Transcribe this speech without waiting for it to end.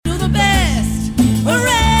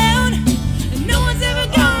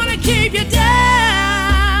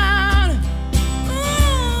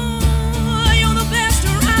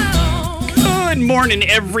morning,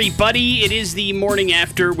 everybody. It is the morning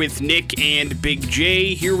after with Nick and Big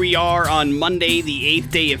J. Here we are on Monday, the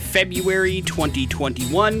 8th day of February,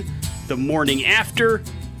 2021. The morning after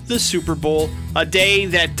the Super Bowl. A day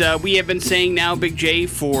that we have been saying now, Big J,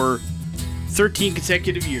 for 13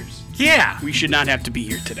 consecutive years. Yeah. We should not have to be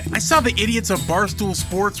here today. I saw the idiots of Barstool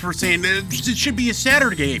Sports were saying it should be a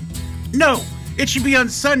Saturday game. No, it should be on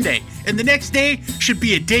Sunday. And the next day should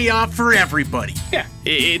be a day off for everybody. Yeah,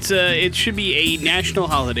 it should be a national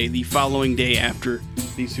holiday the following day after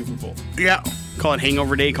the Super Bowl. Yeah. Call it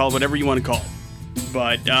Hangover Day, call it whatever you want to call it.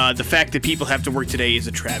 But the fact that people have to work today is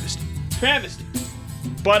a travesty. Travesty.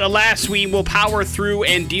 But alas, we will power through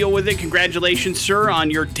and deal with it. Congratulations, sir, on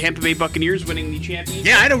your Tampa Bay Buccaneers winning the championship.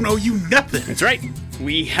 Yeah, I don't owe you nothing. That's right.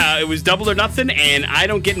 It was double or nothing, and I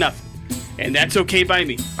don't get nothing. And that's okay by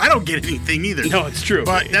me. I don't get anything either. No, it's true.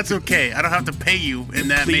 But that's okay. I don't have to pay you, and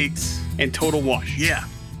that makes... And total wash. Yeah.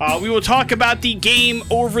 We will talk about the game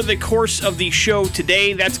over the course of the show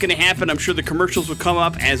today. That's going to happen. I'm sure the commercials will come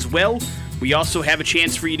up as well. We also have a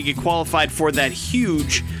chance for you to get qualified for that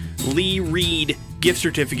huge Lee Reed gift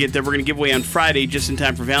certificate that we're going to give away on Friday just in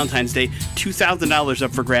time for Valentine's Day. $2,000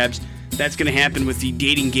 up for grabs. That's going to happen with the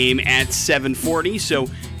dating game at 7:40. So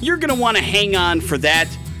you're going to want to hang on for that.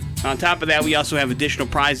 On top of that, we also have additional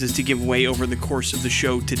prizes to give away over the course of the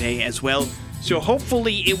show today as well. So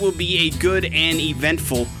hopefully it will be a good and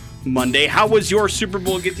eventful Monday. How was your Super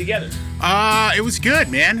Bowl get-together? It was good,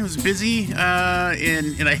 man. It was busy,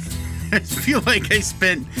 and I feel like I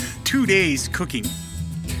spent 2 days cooking.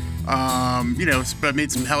 I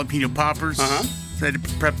made some jalapeno poppers. Uh-huh. So I had to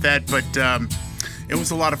prep that, but it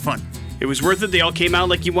was a lot of fun. It was worth it? They all came out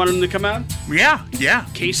like you wanted them to come out? Yeah.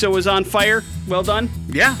 Queso was on fire. Well done.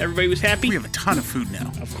 Yeah. Everybody was happy? We have a ton of food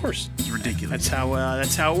now. Of course. It's ridiculous.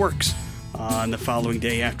 That's how it works on the following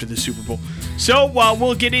day after the Super Bowl. So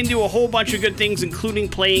we'll get into a whole bunch of good things, including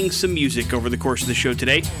playing some music over the course of the show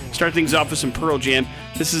today. Start things off with some Pearl Jam.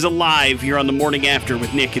 This is Alive here on the morning after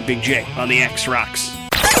with Nick and Big J on the X Rocks.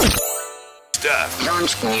 Stuff.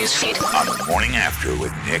 Launch newsfeed on the morning after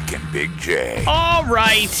with Nick and Big J. All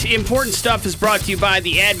right. Important stuff is brought to you by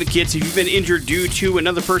the Advocates. If you've been injured due to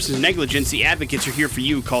another person's negligence, the Advocates are here for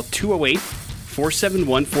you. Call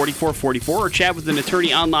 208-471-4444 or chat with an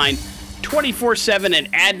attorney online 24/7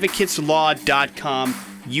 at advocateslaw.com.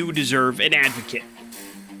 You deserve an advocate.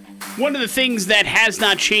 One of the things that has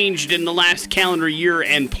not changed in the last calendar year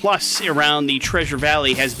and plus around the Treasure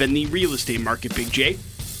Valley has been the real estate market, Big J.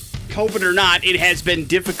 COVID or not, it has been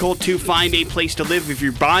difficult to find a place to live if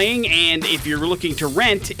you're buying, and if you're looking to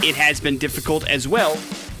rent, it has been difficult as well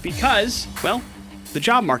because, well, the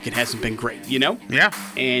job market hasn't been great, you know? Yeah.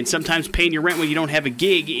 And sometimes paying your rent when you don't have a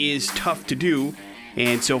gig is tough to do.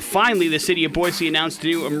 And so finally, the city of Boise announced a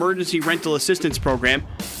new emergency rental assistance program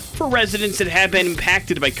for residents that have been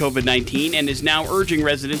impacted by COVID-19 and is now urging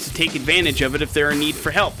residents to take advantage of it if they're in need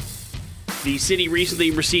for help. The city recently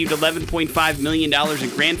received $11.5 million in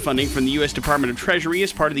grant funding from the U.S. Department of Treasury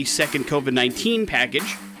as part of the second COVID-19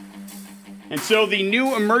 package. And so the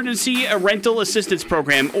new Emergency Rental Assistance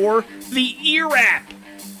Program, or the ERAP,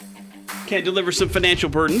 can deliver some financial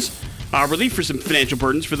burdens, relief for some financial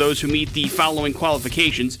burdens for those who meet the following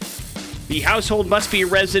qualifications. The household must be a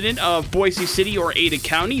resident of Boise City or Ada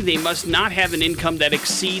County. They must not have an income that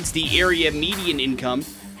exceeds the area median income.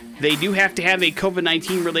 They do have to have a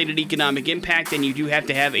COVID-19 related economic impact, and you do have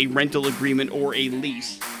to have a rental agreement or a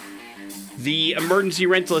lease. The Emergency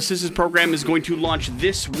Rental Assistance Program is going to launch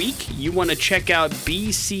this week. You want to check out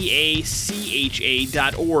bcacha.org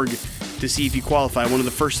to see if you qualify. One of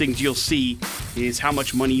the first things you'll see is how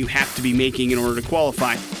much money you have to be making in order to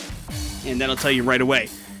qualify. And that'll tell you right away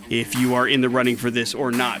if you are in the running for this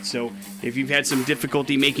or not. So if you've had some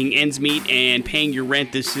difficulty making ends meet and paying your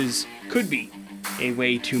rent, could be a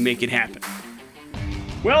way to make it happen.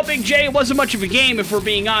 Well, Big J, it wasn't much of a game if we're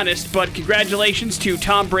being honest, but congratulations to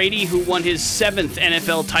Tom Brady, who won his 7th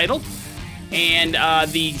NFL title, and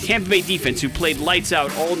the Tampa Bay defense, who played lights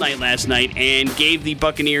out all night last night and gave the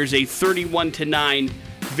Buccaneers a 31-9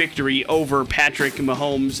 victory over Patrick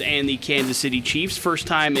Mahomes and the Kansas City Chiefs. First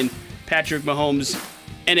time in Patrick Mahomes'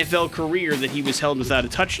 NFL career that he was held without a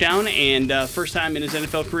touchdown, and first time in his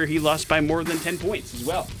NFL career he lost by more than 10 points as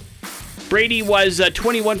well. Brady was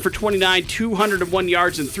 21 for 29, 201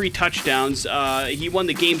 yards and 3 touchdowns. He won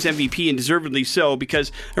the game's MVP, and deservedly so,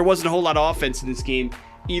 because there wasn't a whole lot of offense in this game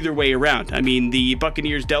either way around. I mean, the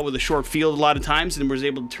Buccaneers dealt with a short field a lot of times and was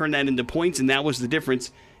able to turn that into points, and that was the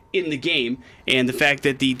difference in the game. And the fact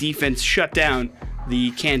that the defense shut down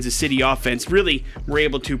the Kansas City offense really were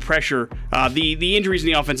able to pressure. The injuries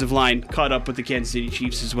in the offensive line caught up with the Kansas City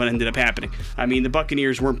Chiefs is what ended up happening. I mean, the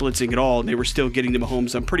Buccaneers weren't blitzing at all, and they were still getting to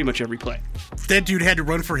Mahomes on pretty much every play. That dude had to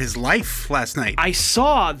run for his life last night. I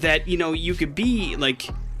saw that, you could be like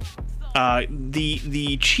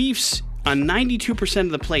the Chiefs on 92%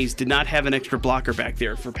 of the plays did not have an extra blocker back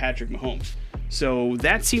there for Patrick Mahomes. So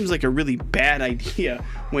that seems like a really bad idea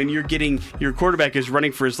when you're getting your quarterback is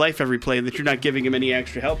running for his life every play that you're not giving him any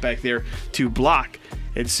extra help back there to block.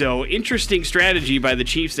 And so interesting strategy by the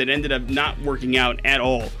Chiefs that ended up not working out at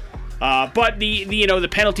all. But the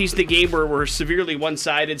penalties in the game were severely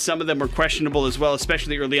one-sided. Some of them were questionable as well,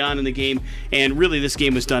 especially early on in the game. And really, this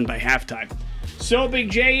game was done by halftime. So, Big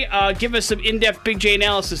J, give us some in-depth Big J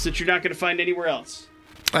analysis that you're not going to find anywhere else.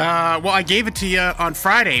 Well, I gave it to you on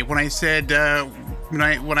Friday when I said when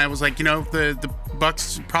I was like, the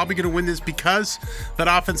Bucs probably going to win this because that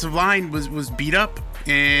offensive line was beat up,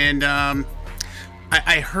 and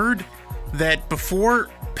I heard that before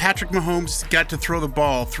Patrick Mahomes got to throw the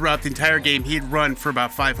ball throughout the entire game, he had run for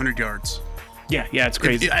about 500 yards. Yeah, it's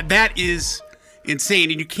crazy. That is insane,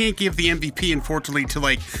 and you can't give the MVP, unfortunately, to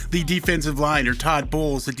like the defensive line or Todd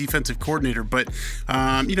Bowles, the defensive coordinator. But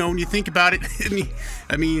when you think about it,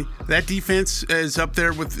 I mean that defense is up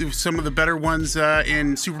there with some of the better ones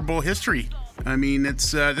in Super Bowl history. I mean,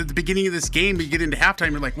 it's at the beginning of this game, you get into halftime,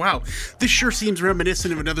 you're like, wow, this sure seems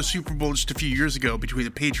reminiscent of another Super Bowl just a few years ago between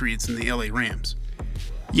the Patriots and the LA Rams.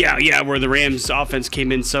 Yeah, where the Rams offense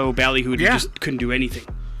came in so ballyhooed and just couldn't do anything.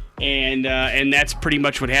 And that's pretty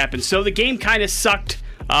much what happened. So the game kind of sucked.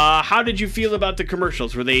 How did you feel about the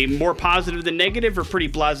commercials? Were they more positive than negative, or pretty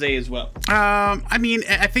blasé as well? I mean,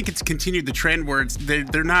 I think it's continued the trend where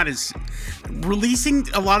they're not as releasing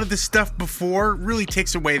a lot of this stuff before really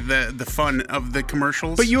takes away the fun of the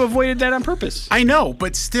commercials. But you avoided that on purpose. I know,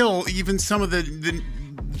 but still, even some of the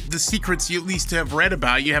secrets you at least have read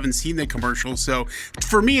about, you haven't seen the commercials. So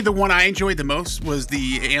for me, the one I enjoyed the most was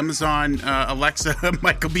the Amazon Alexa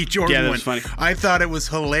Michael B. Jordan one. Yeah, that was funny. I thought it was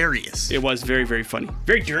hilarious. It was very, very funny.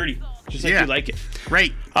 Very dirty. Just like you like it.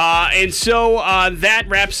 Right. And so that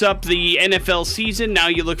wraps up the NFL season. Now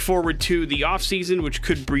you look forward to the offseason, which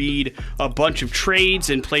could breed a bunch of trades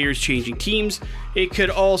and players changing teams. It could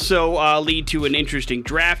also lead to an interesting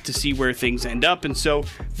draft to see where things end up. And so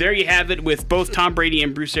there you have it, with both Tom Brady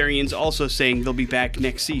and Bruce Arians also saying they'll be back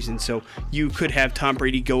next season. So you could have Tom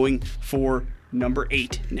Brady going for number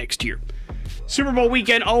 8 next year. Super Bowl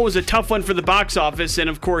weekend, always a tough one for the box office, and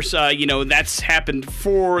of course, that's happened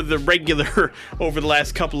for the regular over the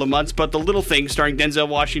last couple of months, but The Little Thing, starring Denzel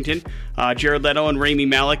Washington, Jared Leto, and Rami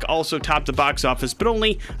Malek, also topped the box office, but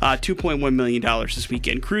only $2.1 million this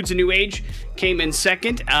weekend. Crude's a New Age came in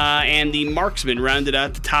second, and The Marksman rounded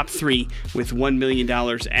out the top 3 with $1 million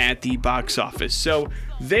at the box office. So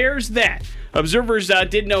there's that. Observers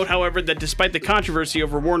did note, however, that despite the controversy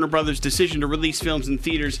over Warner Brothers' decision to release films in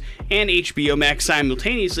theaters and HBO Max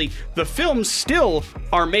simultaneously, the films still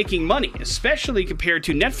are making money, especially compared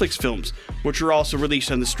to Netflix films, which are also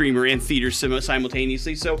released on the streamer and theaters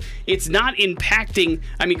simultaneously. So it's not impacting,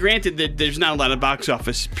 I mean, granted that there's not a lot of box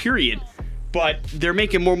office, period, but they're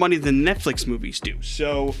making more money than Netflix movies do.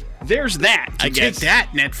 So there's that, I guess. Take that,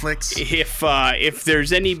 Netflix. If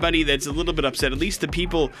there's anybody that's a little bit upset, at least the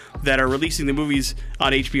people that are releasing the movies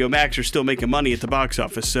on HBO Max are still making money at the box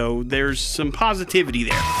office. So there's some positivity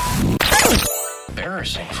there.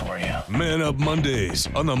 Embarrassing for you. Man Up Mondays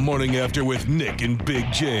on the Morning After with Nick and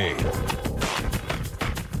Big J.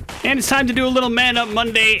 And it's time to do a little Man Up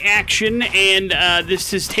Monday action, and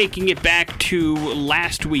this is taking it back to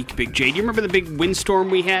last week, Big J. Do you remember the big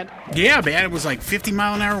windstorm we had? Yeah, man, it was like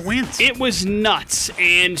 50-mile-an-hour winds. It was nuts,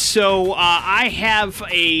 and so I have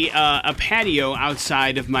a patio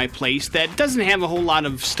outside of my place that doesn't have a whole lot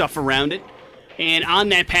of stuff around it. And on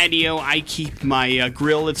that patio, I keep my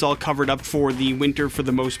grill. It's all covered up for the winter for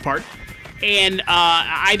the most part. And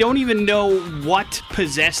I don't even know what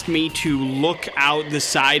possessed me to look out the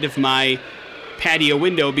side of my patio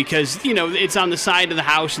window because, it's on the side of the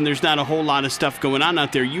house and there's not a whole lot of stuff going on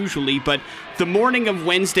out there usually. But the morning of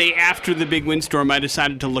Wednesday after the big windstorm, I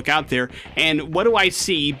decided to look out there. And what do I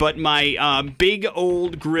see but my big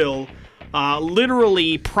old grill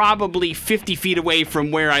literally probably 50 feet away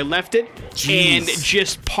from where I left it. Jeez. And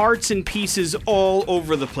just parts and pieces all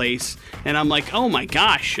over the place. And I'm like, oh my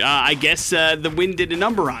gosh, I guess the wind did a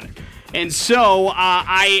number on it. And so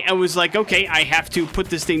I was like, okay, I have to put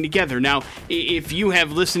this thing together. Now, if you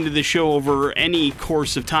have listened to the show over any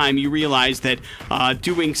course of time, you realize that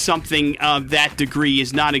doing something of that degree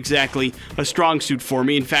is not exactly a strong suit for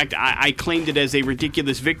me. In fact, I claimed it as a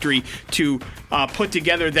ridiculous victory to put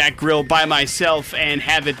together that grill by myself and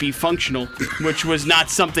have it be functional, which was not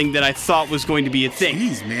something that I thought was going to be a thing.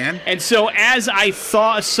 Jeez, man. And so as I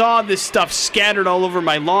saw this stuff scattered all over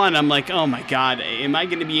my lawn, I'm like, oh my God, am I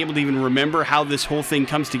going to be able to even remember how this whole thing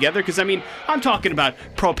comes together? Because, I mean, I'm talking about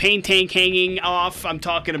propane tank hanging off. I'm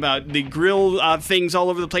talking about the grill things all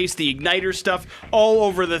over the place, the igniter stuff all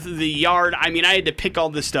over the yard. I mean, I had to pick all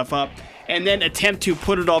this stuff up and then attempt to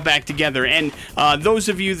put it all back together. And those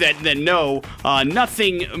of you that know,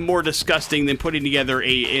 nothing more disgusting than putting together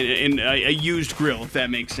a used grill, if that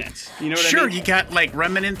makes sense. You know what I mean? Sure, you got like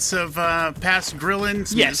remnants of past grilling,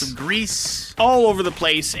 some grease. All over the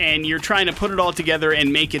place, and you're trying to put it all together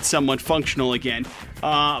and make it somewhat functional again.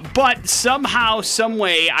 But somehow, some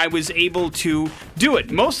way, I was able to do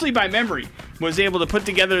it, mostly by memory. Was able to put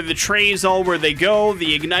together the trays all where they go,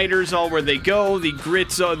 the igniters all where they go, the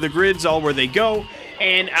grids all where they go,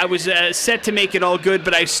 and I was set to make it all good,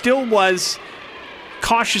 but I still was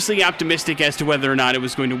cautiously optimistic as to whether or not it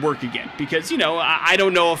was going to work again. Because, I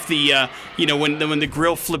don't know if when the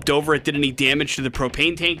grill flipped over, it did any damage to the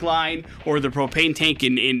propane tank line or the propane tank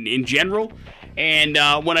in general. And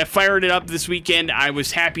when I fired it up this weekend, I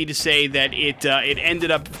was happy to say that it ended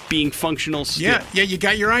up being functional still. Yeah, you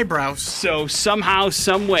got your eyebrows. So somehow,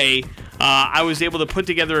 some way, I was able to put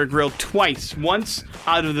together a grill twice. Once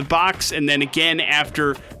out of the box, and then again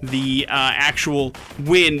after the actual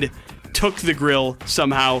wind took the grill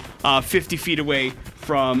somehow 50 feet away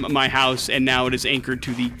from my house, and now it is anchored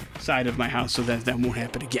to the side of my house, so that won't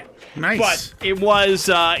happen again. Nice. But it was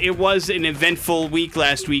an eventful week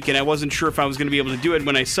last week, and I wasn't sure if I was going to be able to do it.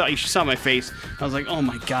 When you saw my face, I was like, oh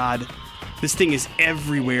my God, this thing is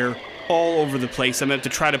everywhere, all over the place. I'm going to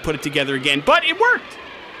have to try to put it together again. But it worked.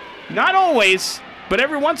 Not always, but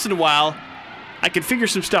every once in a while, I can figure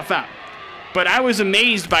some stuff out. But I was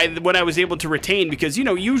amazed by what I was able to retain because,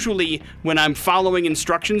 usually when I'm following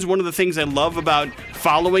instructions, one of the things I love about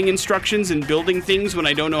following instructions and building things when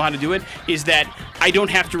I don't know how to do it is that I don't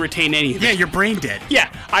have to retain anything. Yeah, you're brain dead.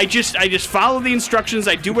 Yeah, I just follow the instructions,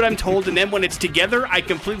 I do what I'm told, and then when it's together, I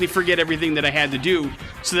completely forget everything that I had to do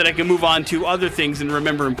so that I can move on to other things and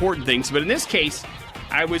remember important things. But in this case,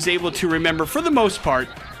 I was able to remember, for the most part,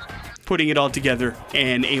 putting it all together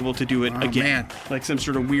and able to do it again. Man. Like some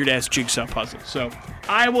sort of weird-ass jigsaw puzzle. So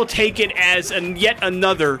I will take it as yet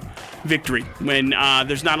another victory when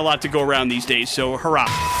there's not a lot to go around these days. So hurrah.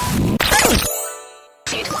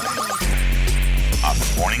 On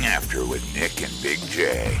the Morning After with Nick and Big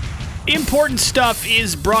J. Important stuff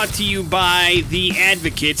is brought to you by The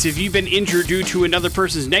Advocates. If you've been injured due to another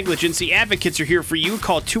person's negligence, The Advocates are here for you.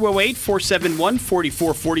 Call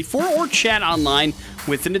 208-471-4444 or chat online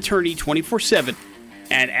with an attorney 24/7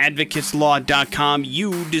 at advocateslaw.com.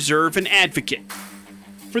 You deserve an advocate.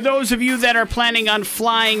 For those of you that are planning on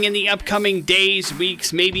flying in the upcoming days,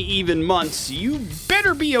 weeks, maybe even months, you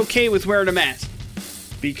better be okay with wearing a mask.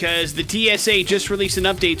 Because the TSA just released an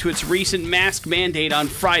update to its recent mask mandate on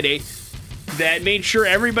Friday that made sure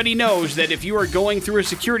everybody knows that if you are going through a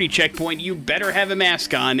security checkpoint, you better have a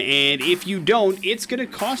mask on, and if you don't, it's going to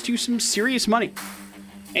cost you some serious money.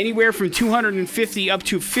 Anywhere from $250 up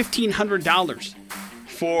to $1,500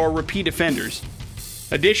 for repeat offenders.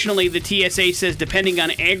 Additionally, the TSA says depending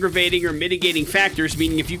on aggravating or mitigating factors,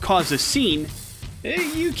 meaning if you cause a scene,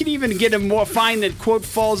 you can even get a fine that, quote,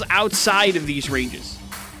 falls outside of these ranges,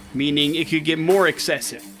 meaning it could get more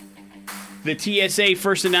excessive. The TSA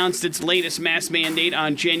first announced its latest mask mandate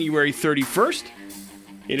on January 31st.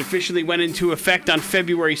 It officially went into effect on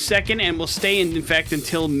February 2nd and will stay in effect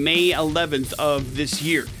until May 11th of this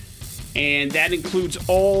year. And that includes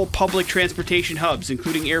all public transportation hubs,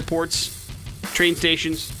 including airports, train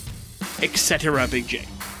stations, etc., Big J.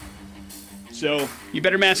 So you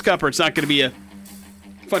better mask up or it's not going to be a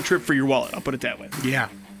fun trip for your wallet, I'll put it that way. Yeah.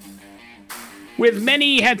 With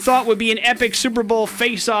many had thought would be an epic Super Bowl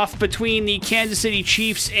face-off between the Kansas City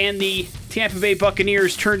Chiefs and the Tampa Bay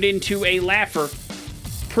Buccaneers turned into a laugher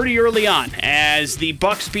pretty early on as the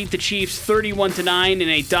Bucs beat the Chiefs 31-9 in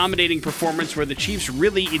a dominating performance where the Chiefs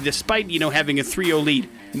really, despite having a 3-0 lead,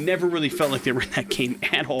 never really felt like they were in that game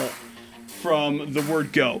at all from the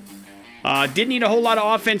word go. Didn't need a whole lot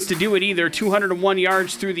of offense to do it either. 201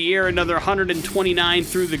 yards through the air, another 129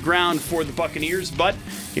 through the ground for the Buccaneers, but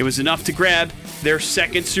it was enough to grab their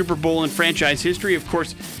second Super Bowl in franchise history. Of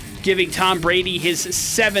course, giving Tom Brady his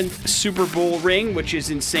 7th Super Bowl ring, which is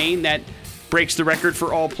insane. That breaks the record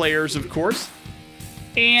for all players, of course.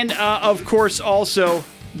 And, of course, also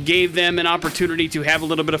gave them an opportunity to have a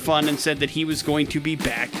little bit of fun and said that he was going to be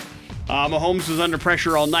back. Mahomes was under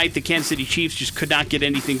pressure all night. The Kansas City Chiefs just could not get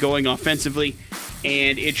anything going offensively,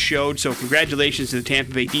 and it showed. So congratulations to the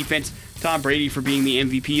Tampa Bay defense. Tom Brady for being the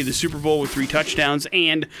MVP of the Super Bowl with 3 touchdowns,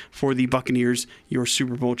 and for the Buccaneers, your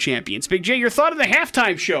Super Bowl champions. Big J, your thought of the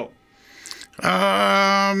halftime show?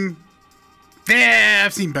 Yeah,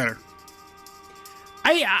 I've seen better.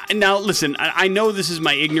 Now listen, I know this is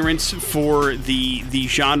my ignorance for the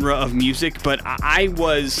genre of music, but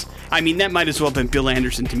that might as well have been Bill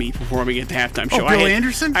Anderson to me performing at the halftime show. Bill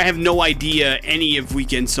Anderson? I have no idea any of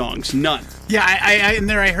Weeknd songs, none. Yeah,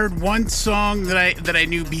 I heard one song that I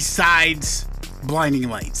knew besides Blinding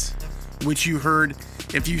Lights, which you heard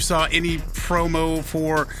if you saw any promo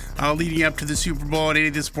for leading up to the Super Bowl on any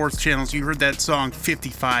of the sports channels. You heard that song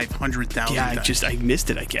 5,500,000 times. I missed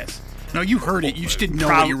it, I guess. No, you heard it. You just didn't know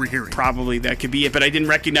what you were hearing. Probably that could be it, but I didn't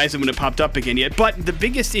recognize it when it popped up again yet. But the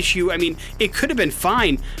biggest issue, it could have been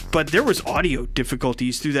fine, but there was audio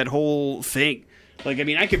difficulties through that whole thing.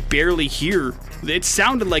 I could barely hear. It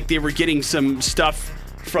sounded like they were getting some stuff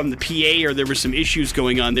from the PA, or there were some issues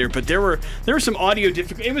going on there, but there were some audio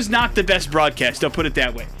difficulties. It was not the best broadcast, I'll put it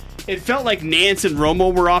that way. It felt like Nance and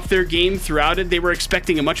Romo were off their game throughout it. They were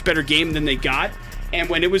expecting a much better game than they got. And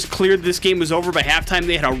when it was clear this game was over by halftime,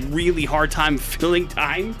 they had a really hard time filling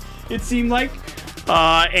time, it seemed like.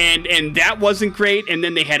 And that wasn't great. And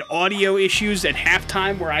then they had audio issues at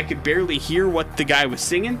halftime where I could barely hear what the guy was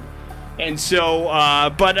singing. And so,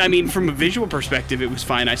 from a visual perspective, it was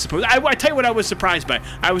fine, I suppose. I tell you what I was surprised by.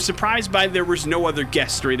 I was surprised by there was no other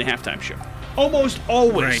guests during the halftime show. Almost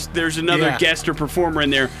always there's another guest or performer in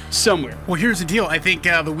there somewhere. Well, here's the deal. I think The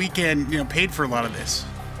Weeknd, paid for a lot of this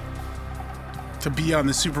to be on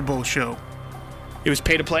the Super Bowl show. It was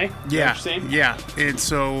pay to play? Yeah. Yeah. And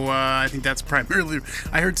so I think that's primarily,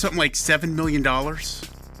 I heard something like $7 million.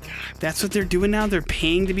 That's what they're doing now? They're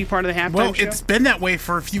paying to be part of the halftime show? Well, it's been that way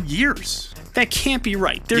for a few years. That can't be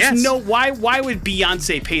right. There's no, why would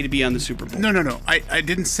Beyonce pay to be on the Super Bowl? No. I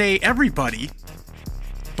didn't say everybody,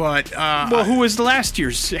 but... who was last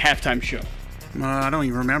year's halftime show? I don't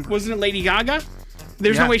even remember. Wasn't it Lady Gaga?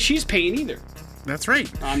 There's no way she's paying either. That's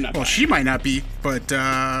right. I'm not. Well, she might not be, but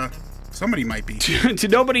somebody might be. To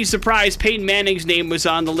nobody's surprise, Peyton Manning's name was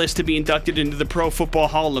on the list to be inducted into the Pro Football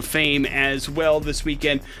Hall of Fame as well this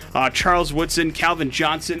weekend. Charles Woodson, Calvin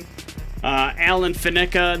Johnson, Alan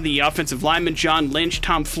Faneca, the offensive lineman, John Lynch,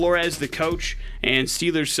 Tom Flores, the coach, and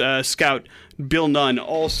Steelers scout Bill Nunn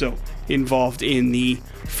also involved in the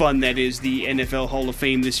fun that is the NFL Hall of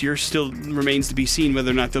Fame this year. Still remains to be seen whether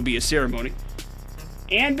or not there'll be a ceremony.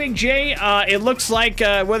 And Big J, it looks like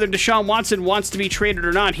whether Deshaun Watson wants to be traded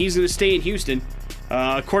or not, he's going to stay in Houston.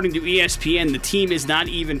 According to ESPN, the team is not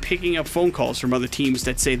even picking up phone calls from other teams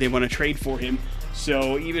that say they want to trade for him.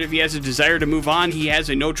 So even if he has a desire to move on, he has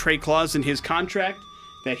a no-trade clause in his contract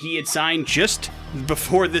that he had signed just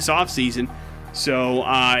before this offseason. So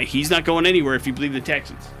he's not going anywhere if you believe the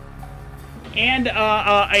Texans. And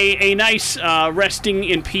a nice resting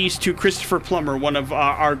in peace to Christopher Plummer, one of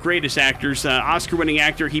our greatest actors, Oscar-winning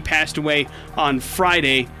actor. He passed away on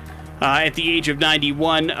Friday at the age of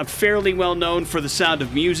 91. Fairly well known for The Sound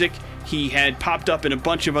of Music. He had popped up in a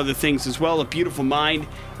bunch of other things as well. A Beautiful Mind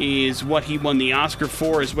is what he won the Oscar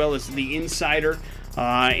for, as well as The Insider.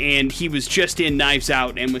 And he was just in Knives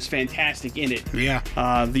Out and was fantastic in it.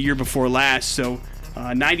 The year before last. So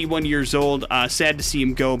 91 years old. Sad to see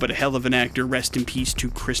him go, but a hell of an actor. Rest in peace to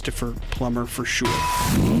Christopher Plummer for sure.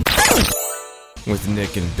 With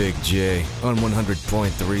Nick and Big J on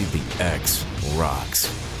 100.3 The X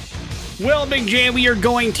Rocks. Well, Big J, we are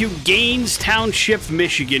going to Gaines Township,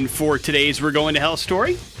 Michigan for today's We're Going to Hell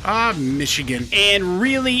story. Michigan. And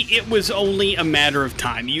really, it was only a matter of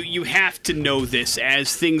time. You have to know this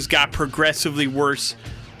as things got progressively worse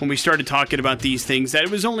when we started talking about these things, that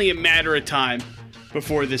it was only a matter of time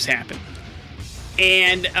before this happened.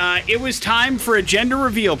 And it was time for a gender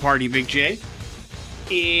reveal party, Big J,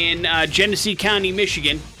 in Genesee County,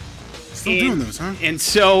 Michigan. Still doing those, huh? And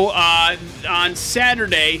so on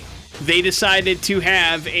Saturday, they decided to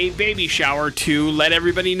have a baby shower to let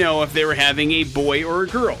everybody know if they were having a boy or a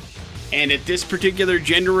girl. And at this particular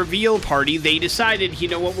gender reveal party, they decided, you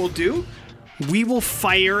know what we'll do? We will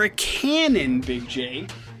fire a cannon, Big J,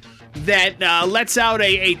 that lets out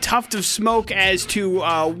a tuft of smoke as to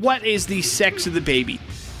what is the sex of the baby.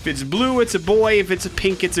 If it's blue, it's a boy. If it's a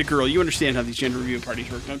pink, it's a girl. You understand how these gender reveal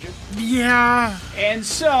parties work, don't you? Yeah. And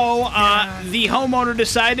so the homeowner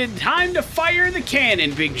decided, time to fire the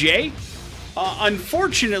cannon, Big J.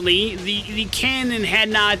 Unfortunately, the cannon had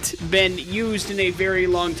not been used in a very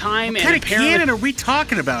long time. What kind of cannon are we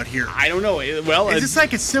talking about here? I don't know. Well, is this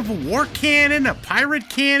like a Civil War cannon, a pirate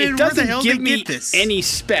cannon? It Where the doesn't hell give did they me get this? any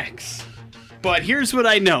specs. But here's what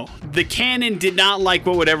I know. The cannon did not like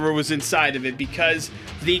whatever was inside of it because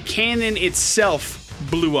the cannon itself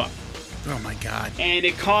blew up. Oh, my God. And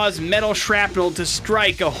it caused metal shrapnel to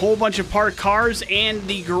strike a whole bunch of parked cars and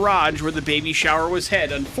the garage where the baby shower was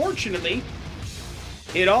held. Unfortunately,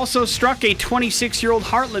 it also struck a 26-year-old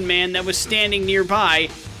Heartland man that was standing nearby,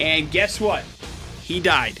 and guess what? He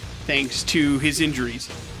died thanks to his injuries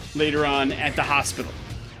later on at the hospital.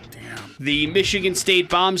 Damn. The Michigan State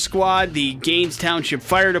Bomb Squad, the Gaines Township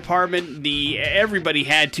Fire Department, everybody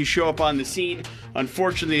had to show up on the scene.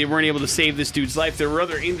 Unfortunately, they weren't able to save this dude's life. There were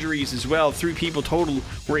other injuries as well. 3 people total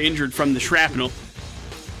were injured from the shrapnel.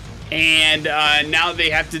 And now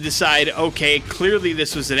they have to decide, okay, clearly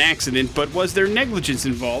this was an accident, but was there negligence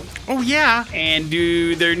involved? Oh, yeah. And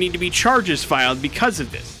do there need to be charges filed because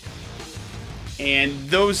of this? And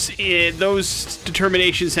those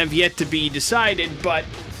determinations have yet to be decided, but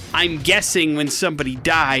I'm guessing when somebody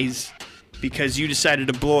dies because you decided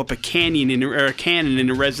to blow up a cannon in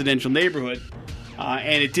a residential neighborhood,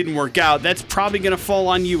 and it didn't work out, that's probably going to fall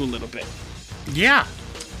on you a little bit. Yeah.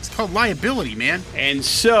 It's called liability, man. And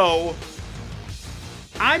so,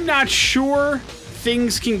 I'm not sure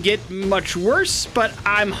things can get much worse, but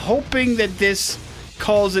I'm hoping that this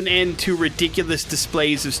calls an end to ridiculous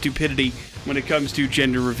displays of stupidity when it comes to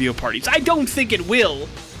gender reveal parties. I don't think it will,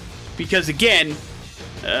 because again,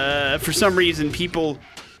 for some reason, people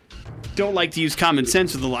don't like to use common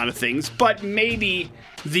sense with a lot of things, but maybe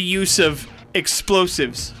the use of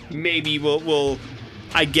explosives maybe will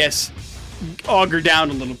I guess, auger down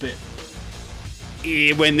a little bit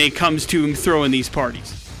when it comes to throwing these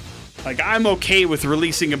parties. Like, I'm okay with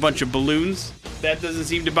releasing a bunch of balloons. That doesn't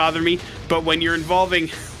seem to bother me. But when you're involving,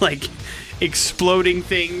 like, exploding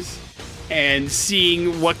things and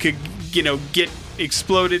seeing what could, get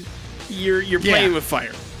exploded, you're playing with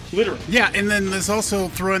fire. Literally. Yeah, and then there's also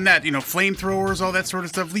throwing that, flamethrowers, all that sort of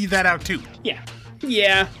stuff. Leave that out, too. Yeah.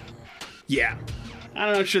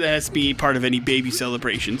 I'm not sure that has to be part of any baby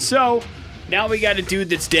celebration. So, now we got a dude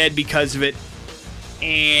that's dead because of it.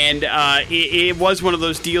 And it was one of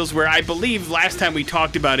those deals where I believe last time we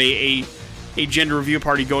talked about a gender reveal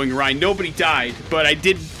party going awry, nobody died. But I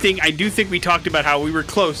do think we talked about how we were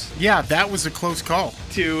close. Yeah, that was a close call.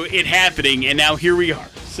 To it happening, and now here we are.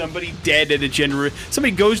 Somebody dead at a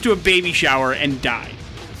somebody goes to a baby shower and died.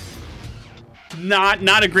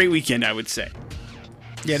 Not a great weekend, I would say.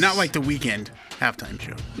 Yeah, not like the Weekend halftime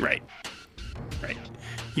show. Right.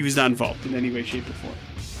 He was not involved in any way, shape, or form.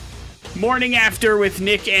 Morning After with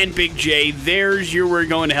Nick and Big J. There's your We're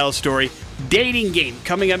Going to Hell story. Dating game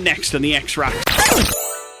coming up next on the X Rock.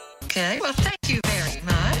 Okay, well, thank you very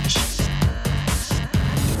much.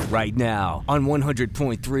 Right now on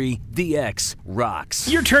 100.3 The X Rocks.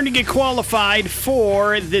 Your turn to get qualified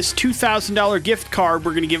for this $2,000 gift card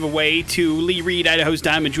we're going to give away to Lee Reed, Idaho's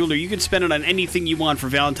Diamond Jeweler. You can spend it on anything you want for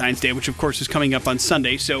Valentine's Day, which of course is coming up on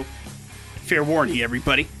Sunday, so fair warning,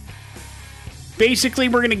 everybody. Basically,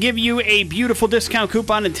 we're going to give you a beautiful discount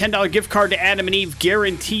coupon and $10 gift card to Adam and Eve,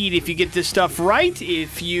 guaranteed if you get this stuff right.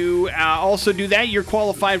 If you also do that, you're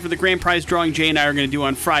qualified for the grand prize drawing Jay and I are going to do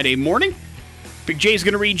on Friday morning. Big Jay's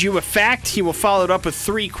going to read you a fact. He will follow it up with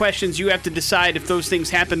 3 questions. You have to decide if those things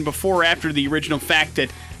happened before or after the original fact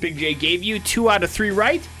that Big Jay gave you. 2 out of 3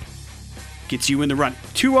 right gets you in the run.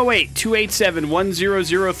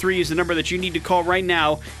 208-287-1003 is the number that you need to call right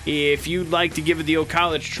now if you'd like to give it the old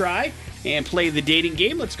college try and play the dating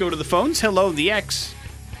game. Let's go to the phones. Hello, the X.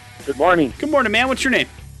 Good morning. Good morning, man. What's your name?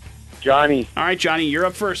 Johnny. All right, Johnny, you're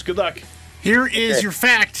up first. Good luck. Here is your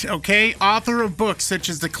fact, okay? Author of books such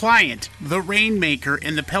as The Client, The Rainmaker,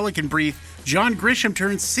 and The Pelican Brief, John Grisham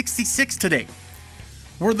turns 66 today.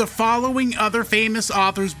 Were the following other famous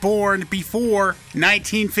authors born before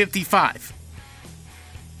 1955?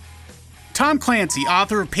 Tom Clancy,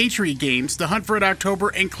 author of Patriot Games, The Hunt for Red October,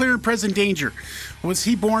 and Clear and Present Danger. Was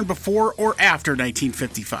he born before or after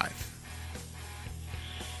 1955?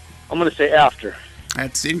 I'm going to say after.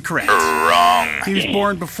 That's incorrect. Wrong. He was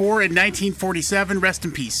born before in 1947. Rest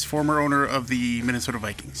in peace, former owner of the Minnesota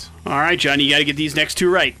Vikings. All right, Johnny, you got to get these next 2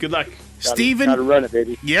 right. Good luck. Stephen. Gotta run it,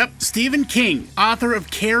 baby. Yep. Stephen King, author of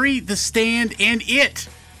Carrie, The Stand, and It.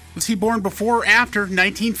 Was he born before or after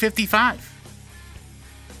 1955?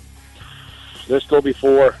 Let's go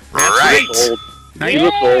before. Right. He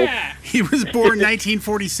looks old. He was born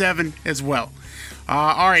 1947 as well.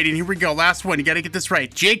 All right, and here we go. Last one. You got to get this right.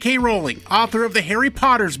 J.K. Rowling, author of the Harry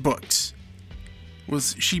Potter's books.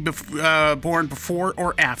 Was she born before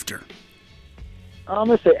or after? I'm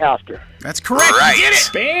going to say after. That's correct. Right. You did it.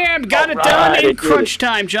 Bam! Got it All done right, in I did crunch it.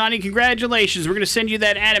 time, Johnny. Congratulations. We're going to send you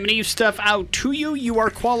that Adam and Eve stuff out to you. You are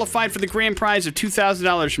qualified for the grand prize of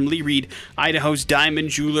 $2,000 from Lee Reed, Idaho's Diamond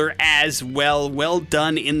Jeweler as well. Well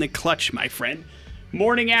done in the clutch, my friend.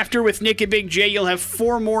 Morning After with Nick and Big J. You'll have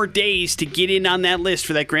 4 more days to get in on that list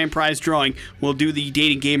for that grand prize drawing. We'll do the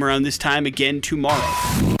dating game around this time again tomorrow.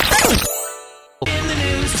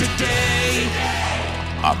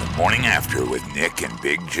 On the Morning After with Nick and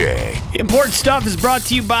Big J. Important Stuff is brought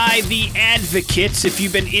to you by The Advocates. If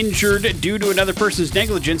you've been injured due to another person's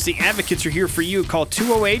negligence, The Advocates are here for you. Call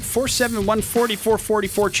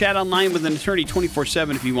 208-471-4444. Chat online with an attorney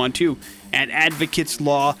 24/7 if you want to at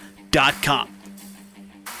advocateslaw.com.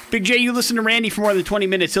 Big J, you listen to Randy for more than 20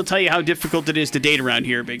 minutes. He'll tell you how difficult it is to date around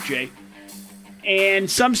here, Big J. And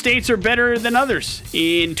some states are better than others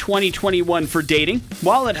in 2021 for dating.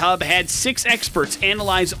 Wallet Hub had 6 experts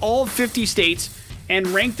analyze all 50 states and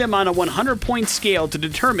rank them on a 100-point scale to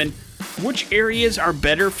determine which areas are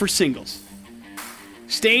better for singles.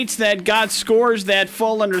 States that got scores that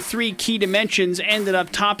fall under 3 key dimensions ended up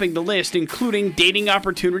topping the list, including dating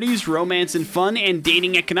opportunities, romance and fun, and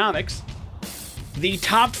dating economics. The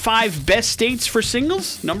top 5 best states for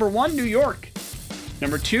singles: number 1, New York.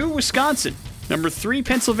 Number 2, Wisconsin. Number 3,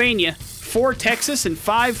 Pennsylvania. 4, Texas. And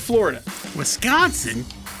 5, Florida. Wisconsin?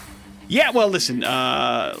 Yeah, well, listen,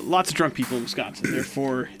 lots of drunk people in Wisconsin.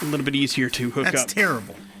 Therefore, a little bit easier to hook That's up.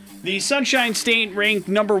 terrible. The Sunshine State ranked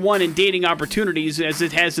number 1 in dating opportunities, as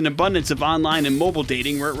it has an abundance of online and mobile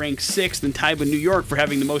dating, where it ranks 6th and tied with New York for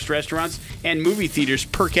having the most restaurants and movie theaters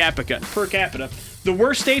per capita. The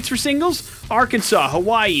worst states for singles: Arkansas,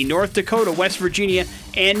 Hawaii, North Dakota, West Virginia,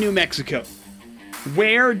 and New Mexico.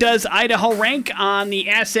 Where does Idaho rank? On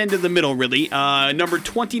the ass end of the middle, really. Number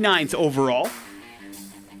 29th overall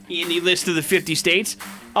in the list of the 50 states.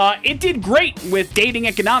 It did great with dating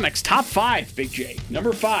economics. Top 5, Big J.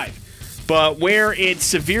 Number 5. But where it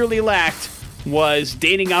severely lacked was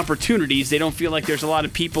dating opportunities. They don't feel like there's a lot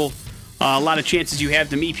of people, a lot of chances you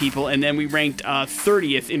have to meet people. And then we ranked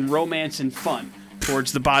 30th in romance and fun,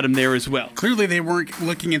 towards the bottom there as well. Clearly, they weren't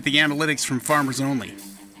looking at the analytics from Farmers Only.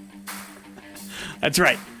 That's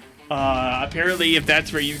right. Apparently, if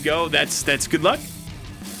that's where you go, that's good luck.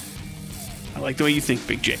 I like the way you think,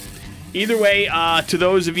 Big J. Either way, to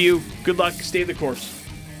those of you, good luck. Stay the course.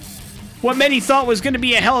 What many thought was going to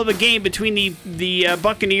be a hell of a game between the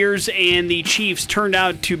Buccaneers and the Chiefs turned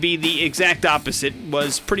out to be the exact opposite.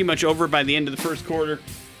 Was pretty much over by the end of the first quarter.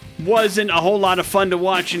 Wasn't a whole lot of fun to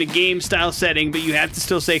watch in a game-style setting, but you have to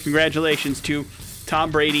still say congratulations to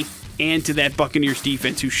Tom Brady and to that Buccaneers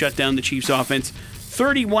defense who shut down the Chiefs offense.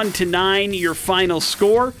 31-9, your final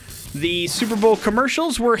score. The Super Bowl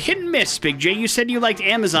commercials were hit and miss, Big J. You said you liked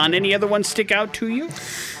Amazon. Any other ones stick out to you?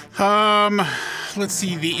 Let's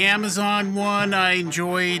see. The Amazon one I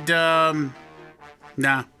enjoyed.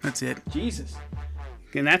 Nah, that's it. Jesus.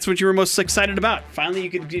 And that's what you were most excited about. Finally, you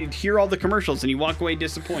could hear all the commercials and you walk away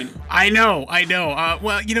disappointed. I know.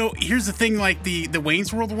 Well, here's the thing. Like the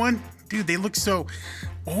Wayne's World one, dude, they look so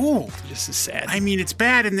old. This is sad. I mean, it's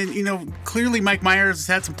bad. And then, clearly Mike Myers has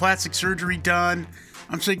had some plastic surgery done.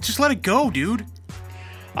 I'm just like, just let it go, dude.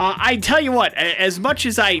 I tell you what, as much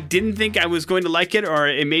as I didn't think I was going to like it, or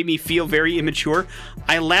it made me feel very immature,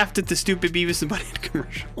 I laughed at the stupid Beavis and Butthead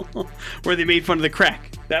commercial where they made fun of the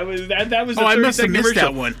crack. That was the I must have 30-second missed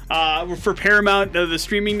commercial. that one. For Paramount, the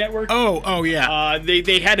streaming network. Oh yeah.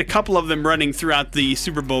 They had a couple of them running throughout the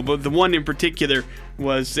Super Bowl, but the one in particular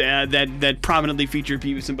was that prominently featured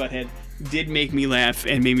Beavis and Butthead. Did make me laugh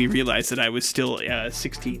and made me realize that I was still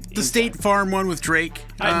 16. The State Farm one with Drake.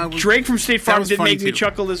 Drake from State Farm did funny make me too.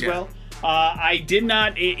 chuckle as Yeah. well. I did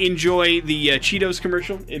not enjoy the Cheetos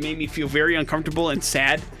commercial. It made me feel very uncomfortable and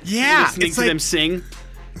sad. Yeah, listening it's to like- them sing.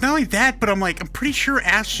 Not only that, but I'm pretty sure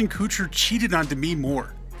Ashton Kutcher cheated on Demi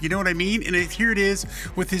Moore. You know what I mean? And here it is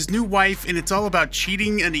with his new wife, and it's all about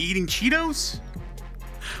cheating and eating Cheetos.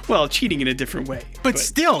 Well, cheating in a different way. But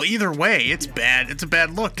still, either way, it's bad. It's a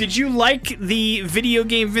bad look. Did you like the video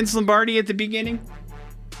game Vince Lombardi at the beginning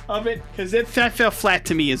of it? Because that fell flat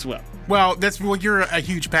to me as well. Well, you're a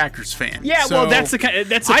huge Packers fan. Yeah, so well, that's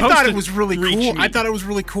that's. I supposed thought to it was really reach cool. me. I thought it was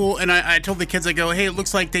really cool, and I told the kids, I go, hey, it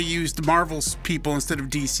looks like they used Marvel's people instead of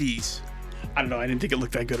DC's. I don't know. I didn't think it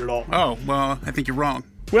looked that good at all. Oh, well, I think you're wrong.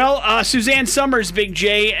 Well, Suzanne Summers, Big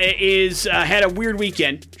J, had a weird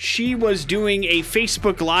weekend. She was doing a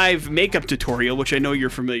Facebook Live makeup tutorial, which I know you're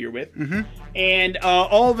familiar with. Mm-hmm. And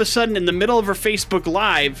all of a sudden, in the middle of her Facebook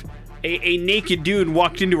Live, a naked dude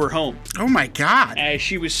walked into her home Oh my God. as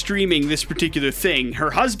she was streaming this particular thing.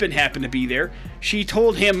 Her husband happened to be there. She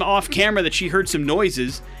told him off camera that she heard some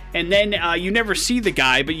noises, and then you never see the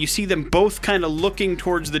guy, but you see them both kind of looking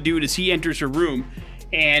towards the dude as he enters her room,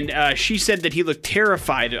 and she said that he looked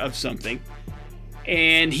terrified of something.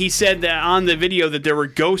 And he said that on the video that there were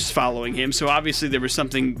ghosts following him, so obviously there was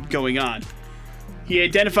something going on. He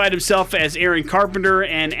identified himself as Aaron Carpenter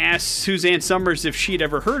and asked Suzanne Summers if she'd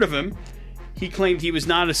ever heard of him. He claimed he was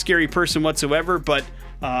not a scary person whatsoever, but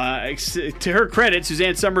to her credit,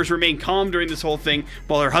 Suzanne Summers remained calm during this whole thing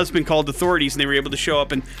while her husband called authorities and they were able to show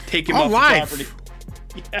up and take him All off live. the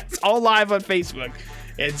property. Yeah, it's all live on Facebook.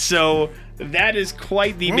 And so that is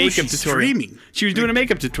quite the What was makeup she tutorial. streaming? She was doing a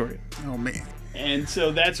makeup tutorial. Oh man, And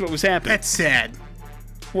so that's what was happening. that's sad.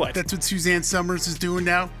 What? That's what Suzanne Summers is doing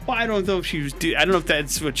now. Well, I don't know if she was. I don't know if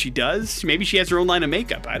that's what she does. Maybe she has her own line of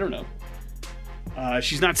makeup. I don't know.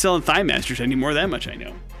 She's not selling Thigh Masters anymore. That much I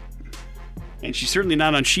know. And she's certainly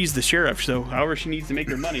not on She's the Sheriff. So, however she needs to make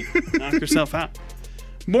her money, knock herself out.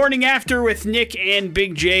 Morning After with Nick and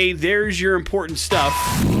Big J. There's your important stuff.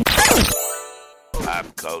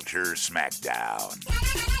 Pop Culture Smackdown.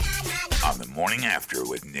 On the Morning After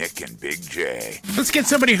with Nick and Big J. Let's get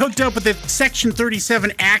somebody hooked up with the Section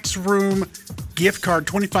 37 Axe Room gift card,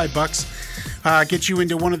 $25. Get you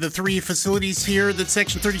into one of the 3 facilities here that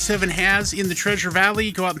Section 37 has in the Treasure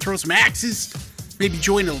Valley. Go out and throw some axes. Maybe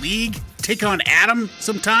join a league. Take on Adam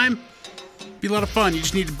sometime. Be a lot of fun. You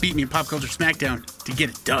just need to beat me in Pop Culture Smackdown to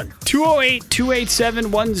get it done.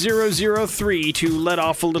 208-287-1003 to let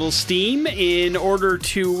off a little steam. In order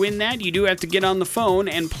to win that, you do have to get on the phone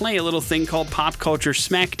and play a little thing called Pop Culture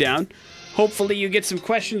Smackdown. Hopefully you get some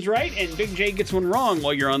questions right and Big J gets one wrong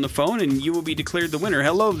while you're on the phone and you will be declared the winner.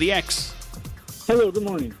 Hello, the X. Hello, good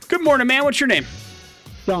morning. Good morning, man. What's your name?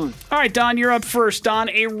 Don. All right, Don, you're up first. Don,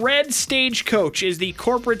 a red stagecoach is the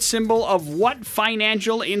corporate symbol of what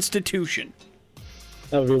financial institution?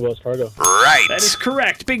 That would be Wells Fargo. Right. That is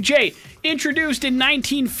correct. Big J, introduced in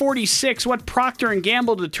 1946, what Procter &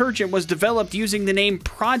 Gamble detergent was developed using the name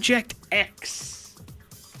Project X?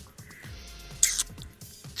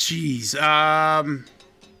 Jeez. I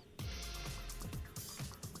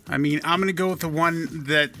mean, I'm going to go with the one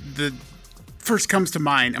that the first comes to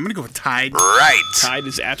mind. I'm going to go with Tide. Right. Tide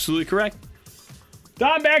is absolutely correct.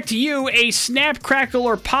 Don, back to you. A snap, crackle,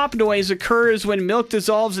 or pop noise occurs when milk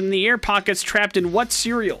dissolves in the air pockets trapped in what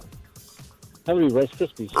cereal? That would be Rice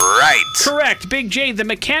Krispies. Right. Correct. Big J, the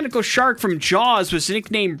mechanical shark from Jaws was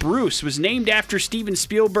nicknamed Bruce, was named after Steven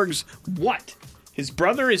Spielberg's what? His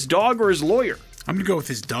brother, his dog, or his lawyer? I'm going to go with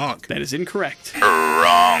his dog. That is incorrect.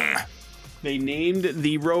 Wrong. They named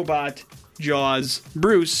the robot Jaws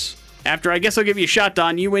Bruce after, I guess I'll give you a shot,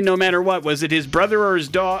 Don. You win no matter what. Was it his brother or his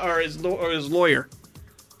dog or his lawyer?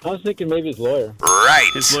 I was thinking maybe his lawyer. Right.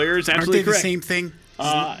 His lawyer is Aren't absolutely they the correct. same thing?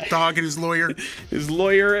 His dog and his lawyer. His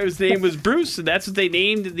lawyer, his name was Bruce, and that's what they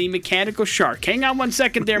named the mechanical shark. Hang on one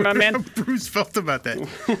second there, my man. Bruce felt about that.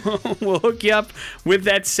 We'll hook you up with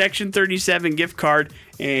that Section 37 gift card,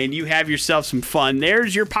 and you have yourself some fun.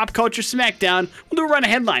 There's your Pop Culture Smackdown. We'll do a run of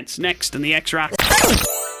headlines next on the X Rock.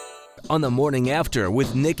 On the Morning After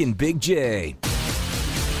with Nick and Big J.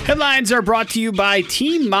 Headlines are brought to you by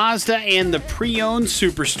Team Mazda and the Pre-Owned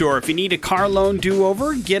Superstore. If you need a car loan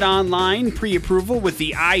do-over, get online pre-approval with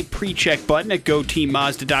the I Pre-Check button at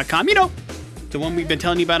GoTeamMazda.com. You know, the one we've been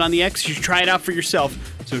telling you about on the X. You should try it out for yourself.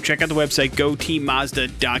 So check out the website,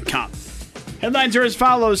 GoTeamMazda.com. Headlines are as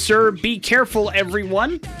follows, sir. Be careful,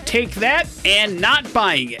 everyone. Take that and not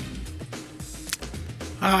buying it.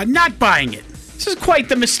 Not buying it. This is quite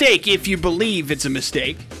the mistake if you believe it's a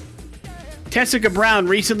mistake. Tessica Brown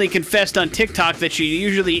recently confessed on TikTok that she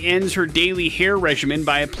usually ends her daily hair regimen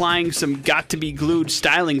by applying some got-to-be-glued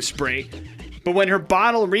styling spray. But when her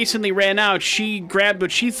bottle recently ran out, she grabbed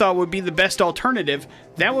what she thought would be the best alternative.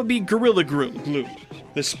 That would be Gorilla Glue.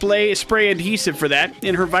 The spray adhesive for that.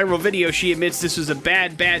 In her viral video, she admits this was a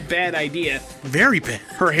bad idea. Very bad.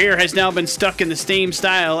 Her hair has now been stuck in the same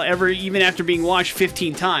style even after being washed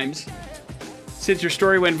 15 times. Since her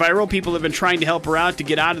story went viral, people have been trying to help her out to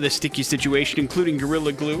get out of this sticky situation, including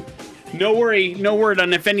Gorilla Glue. No word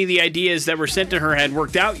on if any of the ideas that were sent to her had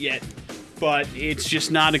worked out yet, but it's just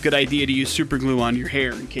not a good idea to use super glue on your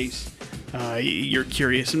hair in case you're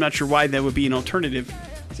curious. I'm not sure why that would be an alternative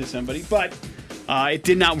to somebody, but it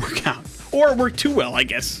did not work out. Or it worked too well, I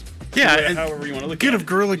guess. Yeah, However you want to look good at of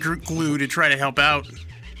Gorilla Glue to try to help out.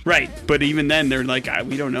 Right, but even then, they're like,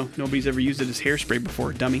 we don't know. Nobody's ever used it as hairspray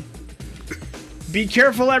before, dummy. Be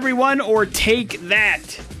careful, everyone, or take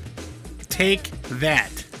that. Take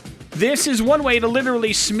that. This is one way to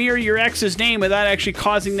literally smear your ex's name without actually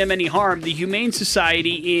causing them any harm. The Humane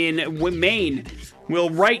Society in Maine will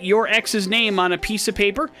write your ex's name on a piece of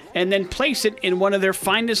paper and then place it in one of their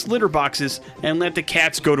finest litter boxes and let the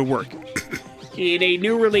cats go to work. In a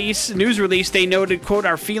news release, they noted, quote,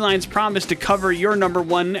 "Our felines promise to cover your number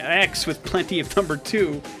one ex with plenty of number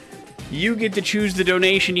two. You get to choose the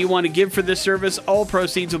donation you want to give for this service. All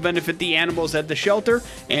proceeds will benefit the animals at the shelter,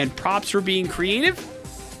 and props for being creative."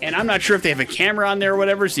 And I'm not sure if they have a camera on there or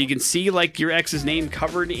whatever, so you can see like your ex's name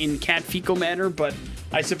covered in cat fecal matter, but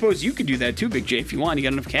I suppose you could do that too, Big J, if you want. You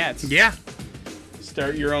got enough cats. Yeah.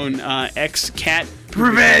 Start your own ex-cat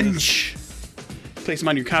Revenge. Place them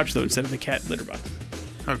on your couch, though, instead of the cat litter box.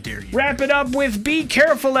 How dare you? Wrap it up with be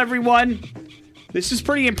careful, everyone. This is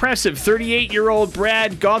pretty impressive. 38-year-old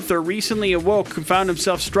Brad Gother recently awoke and found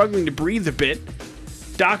himself struggling to breathe a bit.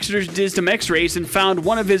 Doctors did some x-rays and found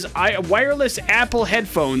one of his wireless Apple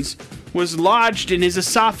headphones was lodged in his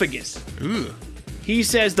esophagus. Ooh. He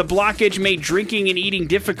says the blockage made drinking and eating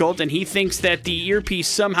difficult, and he thinks that the earpiece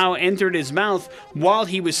somehow entered his mouth while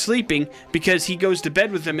he was sleeping because he goes to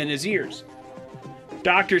bed with them in his ears.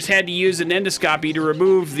 Doctors had to use an endoscopy to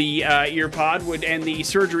remove the ear pod, and the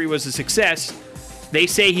surgery was a success. They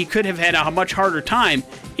say he could have had a much harder time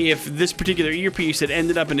if this particular earpiece had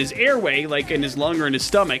ended up in his airway, like in his lung or in his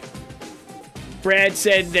stomach. Brad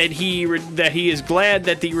said that he is glad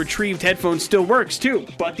that the retrieved headphone still works too,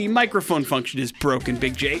 but the microphone function is broken,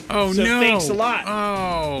 Big J. Oh, so no. Thanks a lot.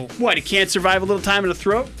 Oh. What, he can't survive a little time in the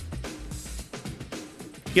throat?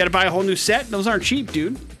 You gotta buy a whole new set? Those aren't cheap,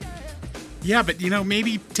 dude. Yeah, but,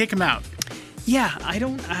 maybe take them out. Yeah, I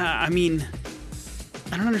don't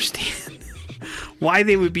understand why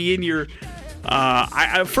they would be in your...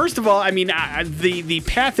 first of all, the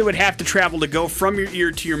path it would have to travel to go from your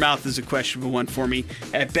ear to your mouth is a questionable one for me,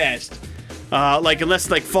 at best. Unless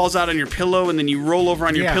it falls out on your pillow and then you roll over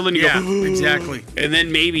on your pillow and you go... exactly. And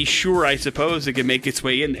then maybe, sure, I suppose it can make its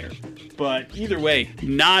way in there. But either way,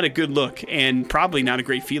 not a good look and probably not a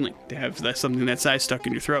great feeling to have something that size stuck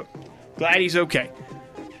in your throat. Glad he's okay.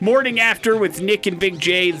 Morning After with Nick and Big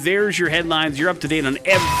J. There's your headlines. You're up to date on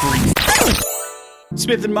everything.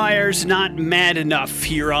 Smith & Myers, not mad enough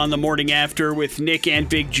here on the Morning After with Nick and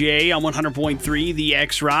Big J on 100.3, the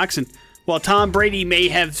X Rocks. And while Tom Brady may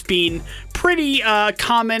have been pretty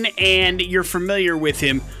common and you're familiar with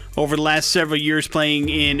him over the last several years playing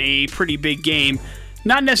in a pretty big game,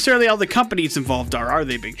 not necessarily all the companies involved are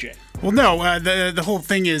they, Big J? Well, no, the whole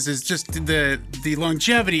thing is just the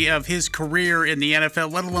longevity of his career in the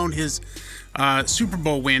NFL, let alone his Super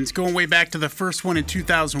Bowl wins, going way back to the first one in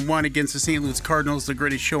 2001 against the St. Louis Cardinals, the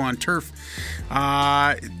greatest show on turf.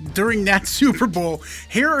 During that Super Bowl,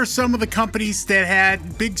 here are some of the companies that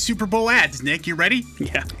had big Super Bowl ads. Nick, you ready?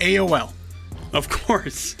 Yeah. AOL. Of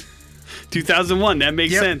course. 2001, that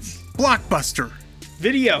makes sense. Blockbuster.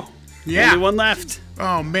 Video. Yeah. Only one left.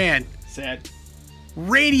 Oh, man. Sad.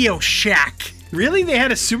 Radio Shack. Really? They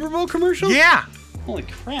had a Super Bowl commercial? Yeah. Holy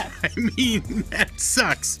crap. I mean, that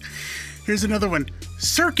sucks. Here's another one.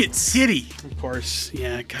 Circuit City. Of course.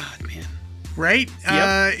 Yeah, God, man. Right?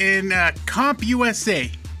 Yep. In Comp USA.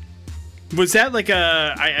 Was that like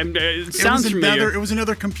a... it sounds familiar. It was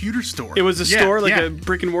another computer store. It was a store, a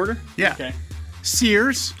brick and mortar? Yeah. Okay.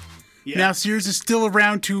 Sears. Yeah. Now, Sears is still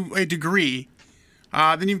around to a degree.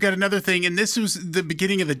 Then you've got another thing, and this was the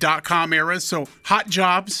beginning of the .com era, so Hot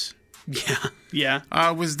Jobs Yeah.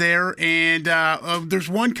 was there, and there's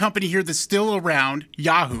one company here that's still around,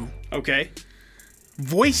 Yahoo. Okay.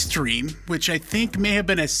 VoiceStream, which I think may have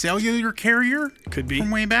been a cellular carrier. Could be.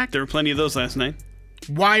 From way back. There were plenty of those last night.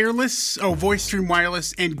 VoiceStream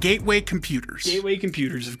Wireless, and Gateway Computers. Gateway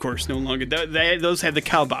Computers, of course, no longer. Those had the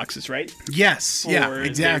cow boxes, right? Yes, or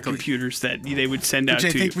exactly. Computers that they would send out to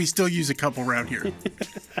you. Which I think we still use a couple around here.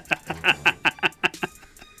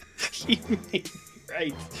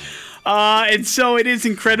 Right. And so it is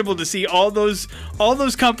incredible to see all those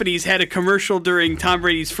companies had a commercial during Tom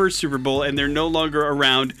Brady's first Super Bowl, and they're no longer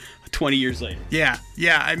around 20 years later. Yeah.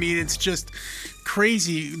 I mean, it's just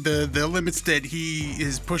crazy the limits that he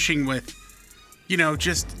is pushing with,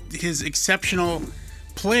 just his exceptional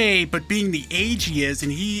play, but being the age he is,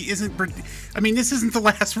 and he isn't. I mean, this isn't the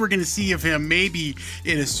last we're going to see of him, maybe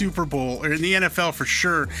in a Super Bowl or in the NFL for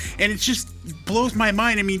sure. And it just blows my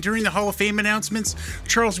mind. I mean, during the Hall of Fame announcements,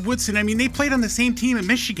 Charles Woodson, I mean, they played on the same team at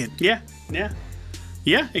Michigan. Yeah,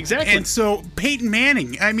 exactly. And so Peyton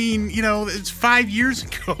Manning, I mean, it's 5 years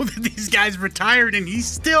ago that these guys retired, and he's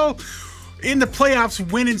still in the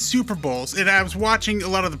playoffs winning Super Bowls. And I was watching a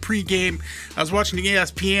lot of the pregame. I was watching the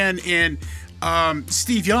ESPN, and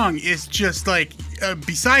Steve Young is just like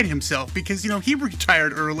beside himself because, he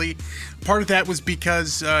retired early. Part of that was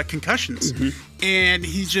because concussions. And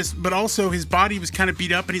but also his body was kind of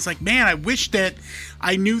beat up. And he's like, man, I wish that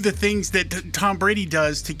I knew the things that Tom Brady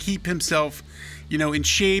does to keep himself, in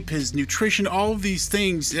shape, his nutrition, all of these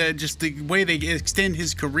things, just the way they extend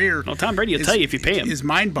his career. Well, Tom Brady will tell you if you pay him. Is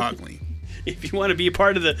mind-boggling. If you want to be a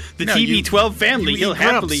part of the TB12 family, he'll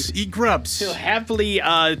happily eat grubs. He'll happily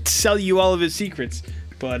sell you all of his secrets,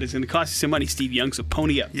 but it's going to cost you some money, Steve Young. So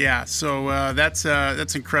pony up. Yeah, so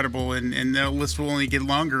that's incredible, and the list will only get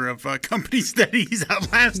longer of companies that he's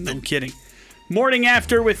outlasted. No kidding. Morning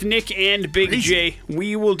After with Nick and Big J.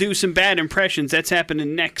 We will do some bad impressions. That's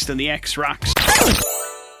happening next on the X Rocks.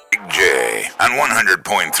 Big J on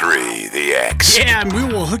 100.3 The X. Yeah, and we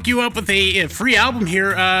will hook you up with a free album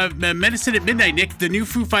here, Medicine at Midnight, Nick, the new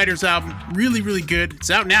Foo Fighters album. Really, really good. It's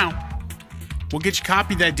out now. We'll get you a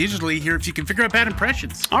copy of that digitally here if you can figure out bad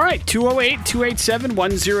impressions. All right,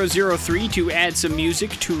 208-287-1003 to add some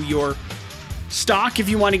music to your stock. If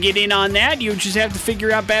you want to get in on that, you just have to figure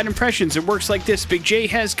out bad impressions. It works like this. Big J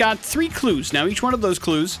has got 3 clues. Now, each one of those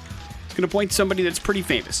clues is going to point to somebody that's pretty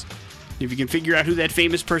famous. If you can figure out who that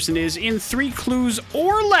famous person is in 3 clues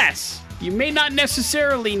or less, you may not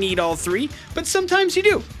necessarily need all 3, but sometimes you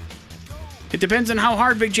do. It depends on how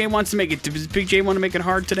hard Big J wants to make it. Does Big J want to make it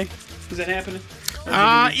hard today? Is that happening?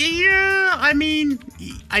 Yeah, I mean,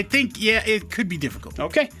 I think, it could be difficult.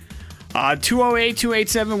 Okay.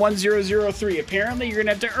 208-287-1003. Apparently, you're going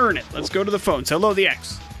to have to earn it. Let's go to the phones. Hello, the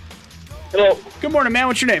X. Hello, Good morning, man.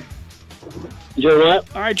 What's your name? Jeremiah.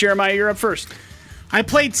 All right, Jeremiah, you're up first. I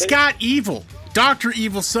played Scott Evil, Dr.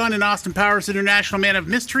 Evil's son in Austin Powers International Man of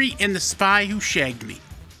Mystery, and the spy who shagged me.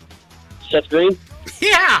 Seth Green.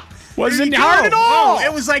 Yeah! Wasn't There you hard go. at all. Oh,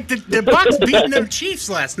 it was like the Bucks beating the Chiefs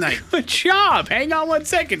last night. Good job. Hang on 1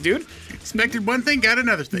 second, dude. Expected one thing, got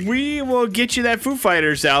another thing. We will get you that Foo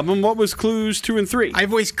Fighters album. What was clues 2 and 3? I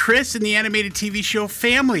voiced Chris in the animated TV show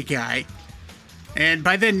Family Guy, and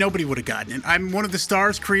by then nobody would have gotten it. I'm one of the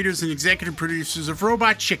stars, creators, and executive producers of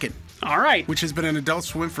Robot Chicken, All right. which has been on Adult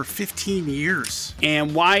Swim for 15 years.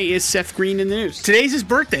 And why is Seth Green in the news? Today's his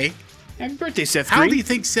birthday. Happy birthday, Seth How Green. do you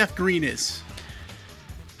think Seth Green is?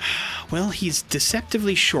 Well, he's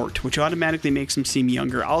deceptively short, which automatically makes him seem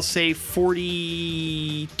younger. I'll say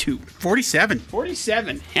 42. 47.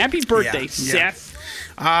 47. Happy birthday, Yeah. Seth.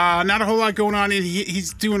 Not a whole lot going on.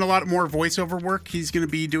 He's doing a lot more voiceover work. He's going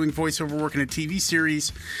to be doing voiceover work in a TV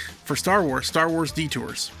series for Star Wars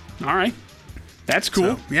Detours. All right. That's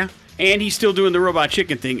cool. So, yeah. And he's still doing the Robot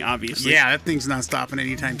Chicken thing, obviously. Yeah, that thing's not stopping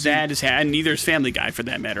anytime soon. That is, and neither is Family Guy for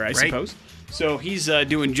that matter, I suppose. So he's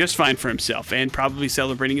doing just fine for himself and probably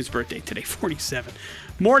celebrating his birthday today, 47.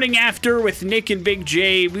 Morning After with Nick and Big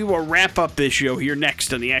J. We will wrap up this show here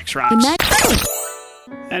next on the X Rocks.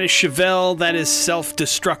 That is Chevelle. That is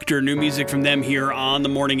Self-Destructor. New music from them here on the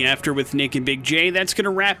Morning After with Nick and Big J. That's going to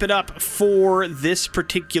wrap it up for this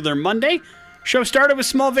particular Monday. Show started with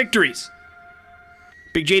small victories.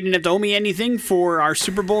 Big J didn't have to owe me anything for our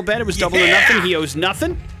Super Bowl bet. It was double or nothing. He owes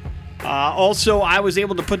nothing. Also, I was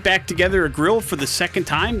able to put back together a grill for the second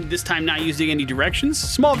time, this time not using any directions.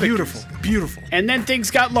 Small victories. Beautiful. And then things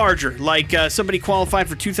got larger, like somebody qualified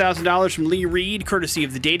for $2,000 from Lee Reed, courtesy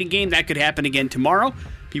of the dating game. That could happen again tomorrow.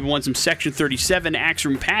 People want some Section 37 Axe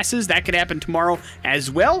Room passes. That could happen tomorrow as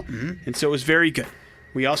well. And so it was very good.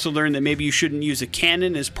 We also learned that maybe you shouldn't use a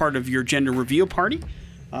cannon as part of your gender reveal party,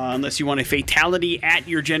 unless you want a fatality at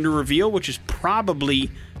your gender reveal, which is probably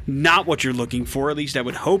not what you're looking for, at least I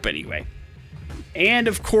would hope anyway. And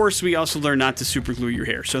of course, we also learned not to super glue your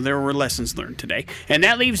hair. So there were lessons learned today. And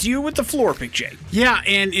that leaves you with the floor, Big J. Yeah,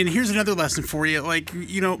 and here's another lesson for you. Like,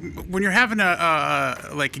 when you're having a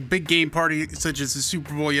big game party such as the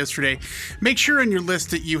Super Bowl yesterday, make sure on your list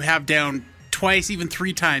that you have down twice, even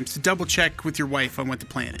 3 times, to double check with your wife on what the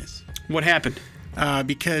plan is. What happened?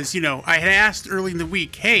 Because, I had asked early in the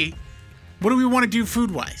week, hey, what do we want to do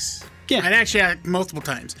food-wise? Yeah. I'd actually asked multiple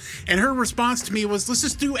times. And her response to me was, let's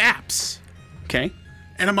just do apps. Okay.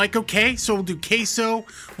 And I'm like, okay, so we'll do queso,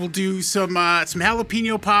 we'll do some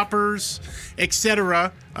jalapeno poppers,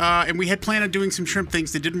 etc. And we had planned on doing some shrimp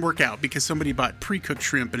things that didn't work out because somebody bought pre-cooked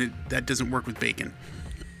shrimp and that doesn't work with bacon.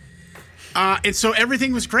 And so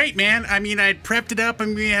everything was great, man. I mean, I had prepped it up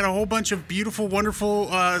and we had a whole bunch of beautiful, wonderful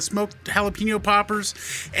smoked jalapeno poppers.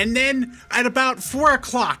 And then at about 4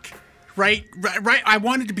 o'clock, right, I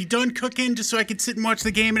wanted to be done cooking just so I could sit and watch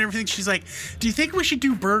the game and everything. She's like, do you think we should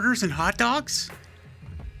do burgers and hot dogs?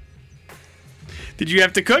 Did you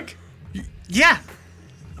have to cook? Yeah.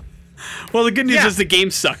 Well, the good news Yeah. is the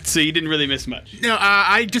game sucked, so you didn't really miss much. No,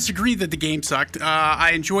 I disagree that the game sucked.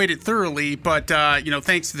 I enjoyed it thoroughly, but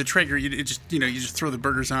thanks to the trigger, you just throw the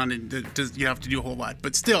burgers on and you don't have to do a whole lot.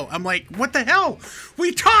 But still, I'm like, what the hell?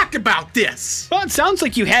 We talked about this. Well, it sounds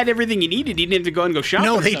like you had everything you needed. You didn't have to go and go shopping.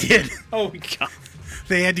 No, or they something. did. Oh, God.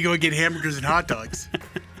 They had to go and get hamburgers and hot dogs,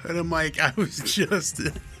 and I'm like, I was just.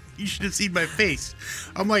 You should have seen my face.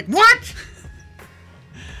 I'm like, what?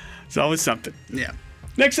 It's always something. Yeah.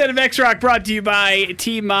 Next set of X-Rock brought to you by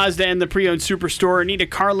Team Mazda and the Pre-Owned Superstore. Need a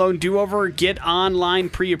car loan do-over? Get online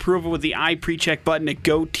pre-approval with the iPrecheck button at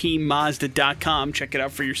GoTeamMazda.com. Check it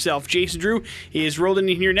out for yourself. Jason Drew is rolling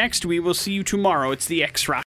in here next. We will see you tomorrow. It's the X-Rock